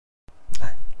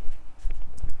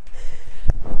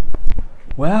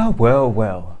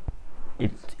Well.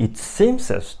 It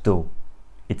seems as though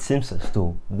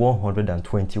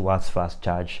 120 watts fast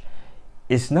charge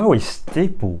is now a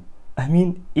staple. I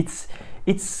mean, it's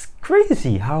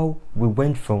crazy how we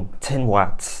went from 10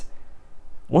 watts.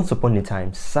 Once upon a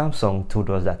time, Samsung told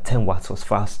us that 10 watts was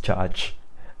fast charge,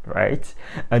 right?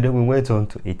 And then we went on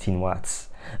to 18 watts,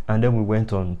 and then we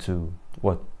went on to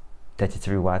what,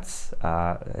 33 watts.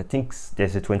 I think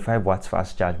there's a 25 watts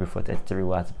fast charge before 33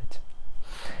 watts, but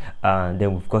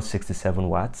then we've got 67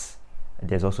 watts.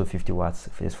 There's also 50 watts.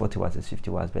 There's 40 watts, there's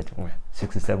 50 watts, but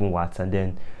 67 watts, and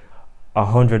then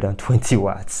 120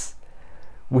 watts,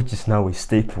 which is now a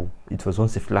staple. It was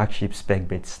once a flagship spec,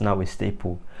 but it's now a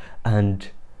staple. And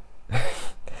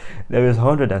there is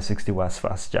 160 watts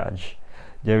fast charge.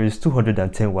 There is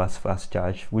 210 watts fast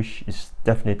charge, which is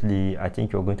definitely, I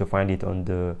think you're going to find it on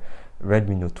the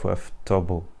Redmi Note 12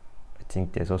 Turbo. I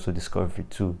think there's also Discovery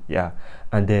 2, yeah.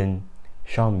 And then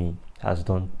Xiaomi has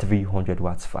done 300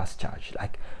 watts fast charge.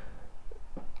 Like,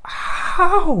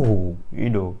 how? You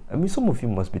know, I mean, some of you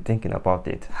must be thinking about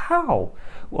it. How?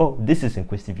 Well, this is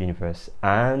Inquisitive Universe,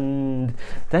 and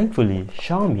thankfully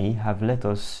Xiaomi have let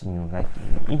us, you know, like,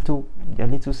 into their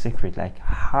little secret, like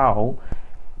how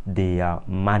they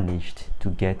managed to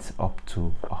get up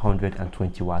to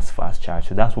 120 watts fast charge.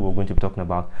 So that's what we're going to be talking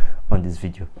about on this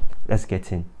video. Let's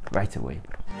get in right away.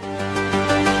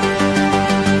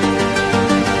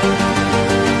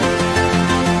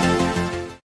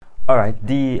 All right,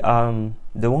 the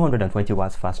 120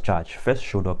 watts fast charge first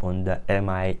showed up on the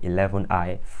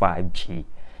Mi11i 5G.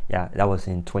 Yeah, that was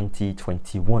in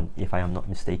 2021, if I am not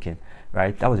mistaken,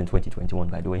 right? That was in 2021,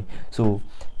 by the way. So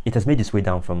it has made its way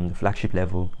down from the flagship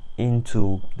level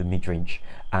into the mid-range,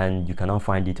 and you can now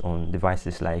find it on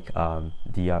devices like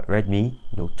the Redmi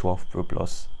Note 12 Pro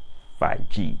Plus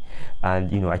 5G.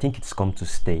 And you know, I think it's come to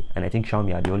stay, and I think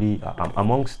Xiaomi are the only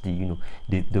amongst the, you know,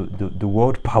 the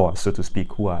world power, so to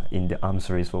speak, who are in the arms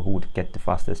race for who would get the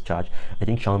fastest charge. I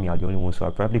think Xiaomi are the only ones who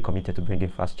are probably committed to bringing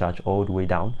fast charge all the way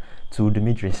down to the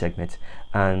mid-range segment,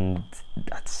 and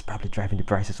that's probably driving the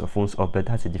prices of phones up, but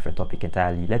that's a different topic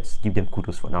entirely. Let's give them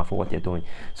kudos for now for what they're doing.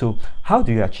 So how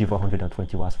do you achieve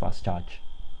 120 watts fast charge?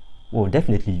 Well,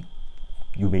 definitely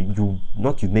you need to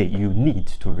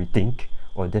rethink,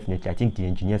 or definitely I think the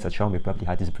engineers at Xiaomi probably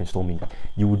had this brainstorming that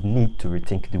you would need to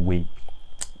rethink the way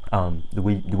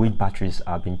batteries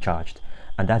are being charged.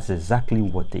 And that's exactly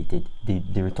what they did. They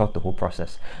rethought the whole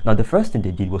process. Now, the first thing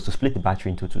they did was to split the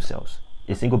battery into two cells.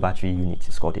 A single battery unit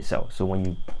is called a cell. So when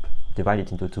you divide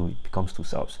it into two, it becomes two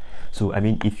cells. So I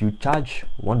mean, if you charge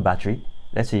one battery,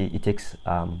 let's say it takes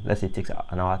an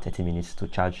hour 30 minutes to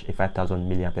charge a 5000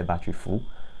 milliampere battery full.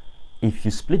 If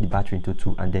you split the battery into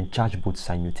two and then charge both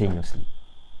simultaneously,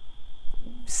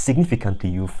 significantly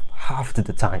you've halved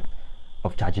the time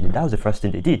of charging it. That was the first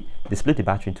thing they did. They split the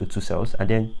battery into two cells and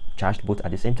then charged both at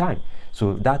the same time.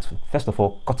 So that, first of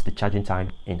all, cut the charging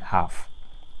time in half.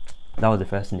 That was the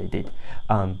first thing they did.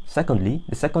 Secondly,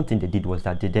 the second thing they did was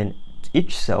that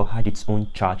each cell had its own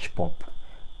charge pump,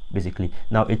 basically.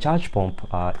 Now, a charge pump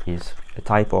is a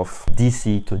type of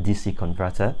DC to DC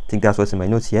converter. I think that's what's in my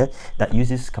notes here, that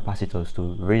uses capacitors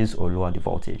to raise or lower the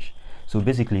voltage. So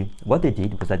basically, what they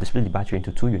did was that they split the battery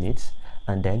into two units,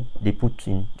 and then they put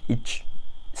in each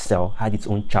cell had its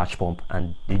own charge pump,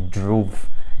 and they drove,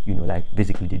 you know, like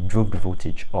basically they drove the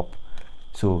voltage up.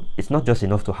 So it's not just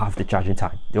enough to have the charging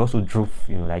time. They also drove,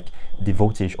 you know, like the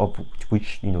voltage up,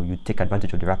 which, you know, you take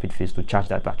advantage of the rapid phase to charge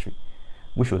that battery,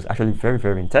 which was actually very,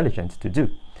 very intelligent to do.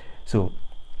 So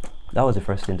that was the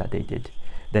first thing that they did.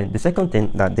 Then the second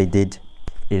thing that they did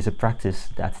is a practice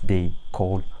that they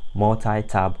call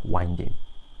multi-tab winding.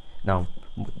 Now,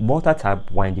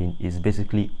 multi-tab winding is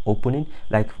basically opening,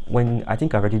 like when, I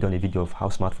think I've already done a video of how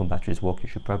smartphone batteries work. You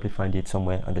should probably find it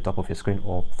somewhere on the top of your screen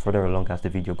or further along as the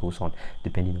video goes on,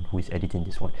 depending on who is editing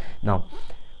this one. Now,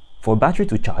 for a battery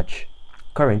to charge,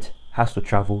 current has to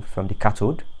travel from the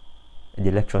cathode. The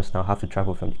electrons now have to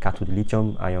travel from the cathode. The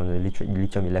lithium ion, the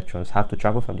lithium electrons have to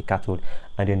travel from the cathode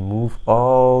and then move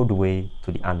all the way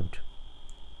to the anode.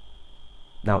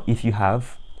 Now, if you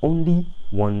have only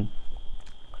one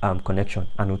connection,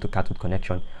 anode to cathode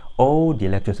connection, all the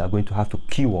electrons are going to have to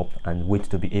queue up and wait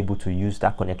to be able to use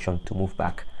that connection to move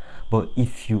back. But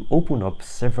if you open up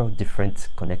several different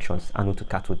connections, anode to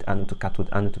cathode, anode to cathode,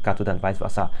 anode to cathode, and vice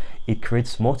versa, it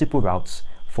creates multiple routes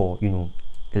for, you know,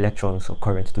 electrons or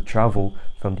current to travel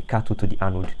from the cathode to the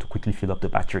anode to quickly fill up the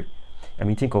battery. I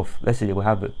mean, think of, let's say they will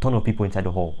have a ton of people inside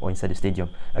the hall or inside the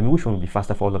stadium. I mean, which one will be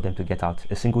faster for all of them to get out?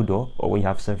 A single door, or when you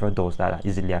have several doors that are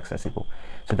easily accessible?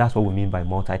 So that's what we mean by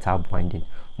multi-tab winding.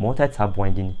 Multi-tab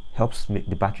winding helps make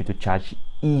the battery to charge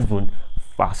even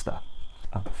faster.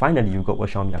 Finally, you've got what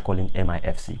Xiaomi are calling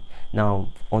MIFC. Now,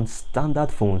 on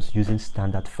standard phones using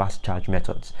standard fast charge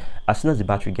methods, as soon as the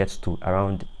battery gets to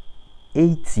around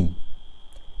 80,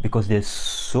 because there's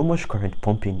so much current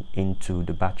pumping into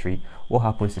the battery, what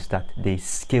happens is that they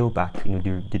scale back,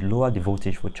 they lower the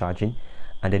voltage for charging,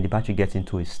 and then the battery gets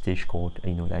into a stage called,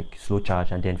 like slow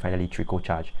charge, and then finally trickle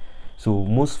charge. So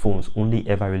most phones only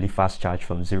ever really fast charge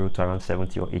from 0 to around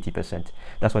 70 or 80%.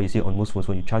 That's why you see on most phones,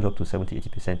 when you charge up to 70,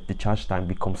 80%, the charge time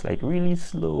becomes like really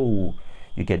slow.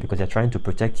 You get, because they're trying to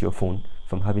protect your phone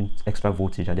from having extra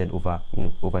voltage and then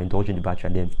overindulging the battery,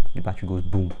 and then the battery goes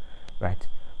boom, right?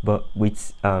 But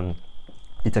with the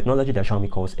technology that Xiaomi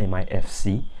calls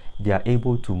MIFC, they are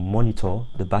able to monitor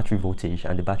the battery voltage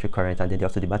and the battery current, and then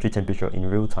also the battery temperature in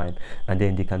real time, and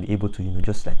then they can be able to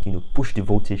just like push the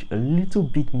voltage a little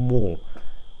bit more,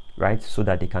 right, so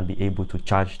that they can be able to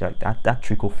charge that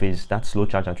trickle phase, that slow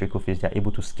charge and trickle phase. They're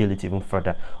able to scale it even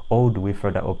further, all the way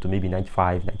further up to maybe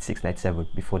 95, 96, 97,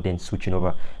 before then switching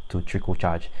over to trickle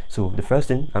charge. So the first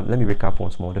thing, let me recap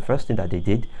once more. The first thing that they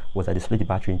did was that they split the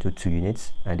battery into 2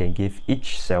 units and then gave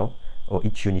each cell or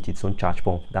each unit its own charge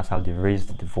pump. That's how they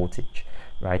raised the voltage,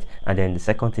 right? And then the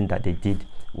second thing that they did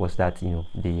was that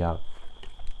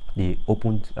they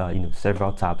opened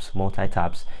several tabs,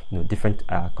 multi-tabs, different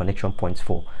connection points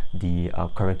for the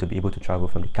current to be able to travel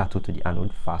from the cathode to the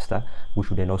anode faster, which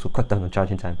would then also cut down on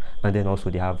charging time. And then also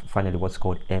they have finally what's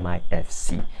called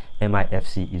MIFC.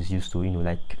 MIFC is used to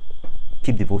like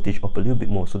keep the voltage up a little bit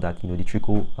more, so that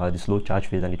the slow charge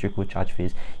phase and the trickle charge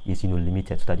phase is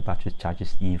limited, so that the battery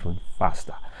charges even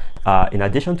faster. In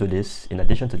addition to this,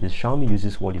 Xiaomi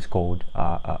uses what is called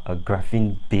a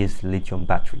graphene based lithium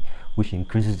battery, which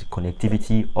increases the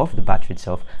connectivity of the battery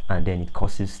itself, and then it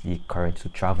causes the current to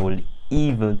travel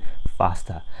even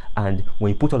faster. And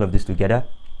when you put all of this together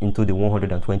into the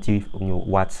 120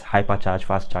 watts HyperCharge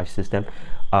fast charge system,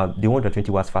 the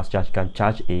 120 watts fast charge can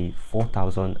charge a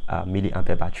 4000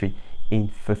 milliampere battery in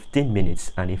 15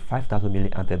 minutes and a 5000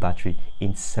 milliampere battery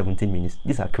in 17 minutes.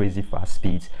 These are crazy fast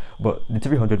speeds, but the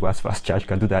 300 watts fast charge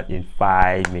can do that in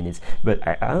 5 minutes. But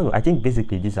I don't know, I think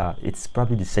basically it's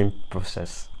probably the same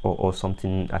process or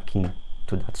something akin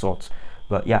to that sort.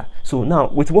 But yeah, so now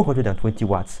with 120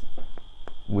 watts,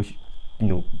 which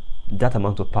that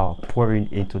amount of power pouring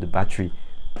into the battery,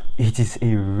 it is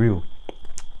a real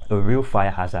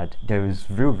fire hazard. There is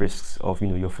real risks of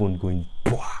your phone going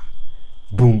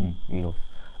boom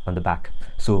on the back.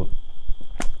 So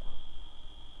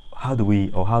how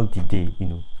did they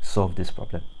solve this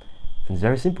problem? And it's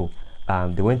very simple.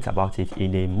 They went about it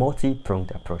in a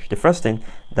multi-pronged approach. The first thing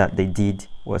that they did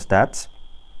was that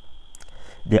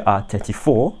there are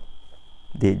 34.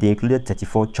 They included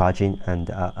 34 charging and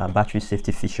battery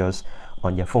safety features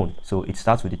on your phone. So it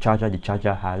starts with the charger. The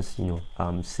charger has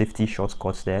safety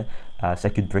shortcuts there,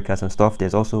 circuit breakers and stuff.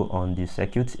 There's also on the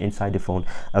circuits inside the phone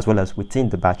as well as within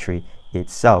the battery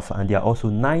itself. And there are also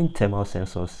 9 thermal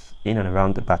sensors in and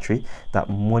around the battery that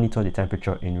monitor the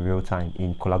temperature in real time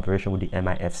in collaboration with the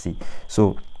MIFC.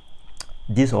 So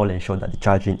these all ensure that the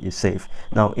charging is safe.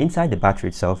 Now inside the battery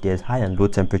itself, there's high and low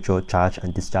temperature charge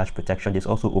and discharge protection. There's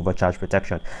also overcharge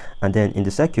protection, and then in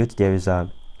the circuit there is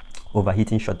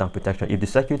overheating shutdown protection. If the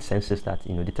circuit senses that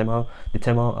the thermal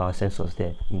sensors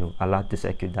there alert the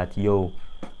circuit that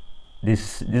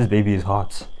this baby is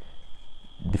hot,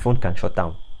 the phone can shut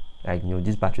down. Like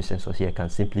these battery sensors here can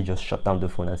simply just shut down the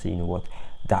phone and say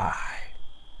die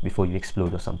before you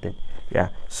explode or something. Yeah,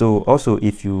 so also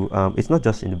if you it's not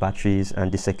just in the batteries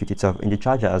and the circuit itself, in the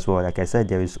charger as well. Like I said,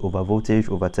 there is over voltage,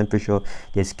 over temperature,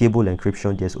 there's cable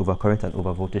encryption, there's over current and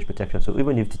over voltage protection. So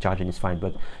even if the charging is fine,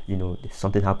 but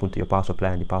something happened to your power supply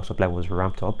and the power supply was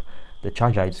ramped up, the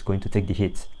charger is going to take the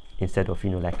hit instead of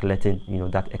like letting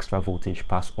that extra voltage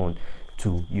pass on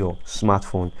to your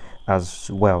smartphone as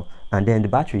well. And then the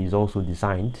battery is also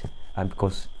designed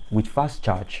because with fast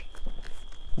charge,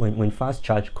 when fast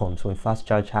charge comes, when fast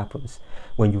charge happens,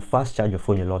 when you fast charge your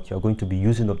phone a lot, you're going to be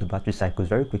using up the battery cycles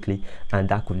very quickly, and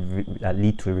that could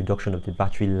lead to a reduction of the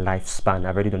battery lifespan.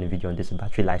 I've already done a video on this, the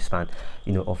battery lifespan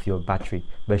of your battery.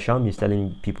 But Xiaomi is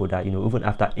telling people that even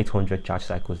after 800 charge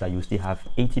cycles, that you still have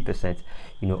 80%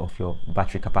 of your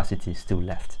battery capacity still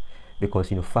left, because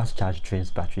fast charge drains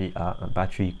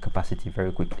battery capacity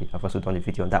very quickly. I've also done a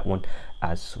video on that one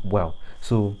as well.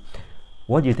 So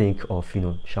what do you think of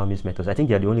Xiaomi's methods? I think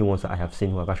they're the only ones that I have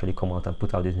seen who have actually come out and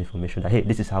put out this information that, hey,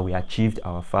 this is how we achieved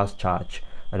our fast charge.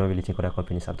 I don't really think other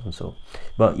companies have done so.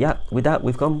 But yeah, with that,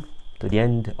 we've come to the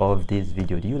end of this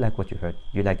video. Do you like what you heard?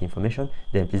 Do you like the information?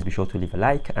 Then please be sure to leave a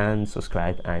like and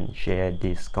subscribe and share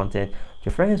this content with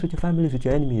your friends, with your families, with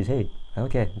your enemies. Hey, I don't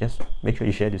care, just make sure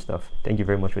you share this stuff. Thank you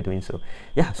very much for doing so.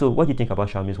 Yeah, so what do you think about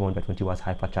Xiaomi's 120 watts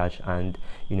HyperCharge, and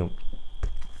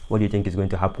what do you think is going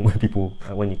to happen when people,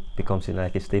 when it becomes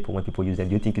like a staple, when people use them?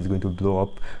 Do you think it's going to blow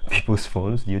up people's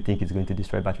phones? Do you think it's going to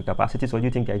destroy battery capacities, or do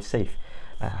you think that it's safe?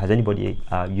 Has anybody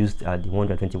used the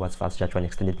 120 watts fast charge for an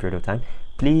extended period of time?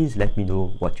 Please let me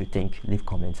know what you think. Leave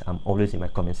comments. I'm always in my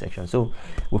comment section. So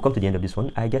we've come to the end of this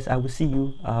one. I guess I will see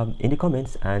you in the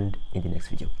comments and in the next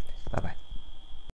video. Bye bye.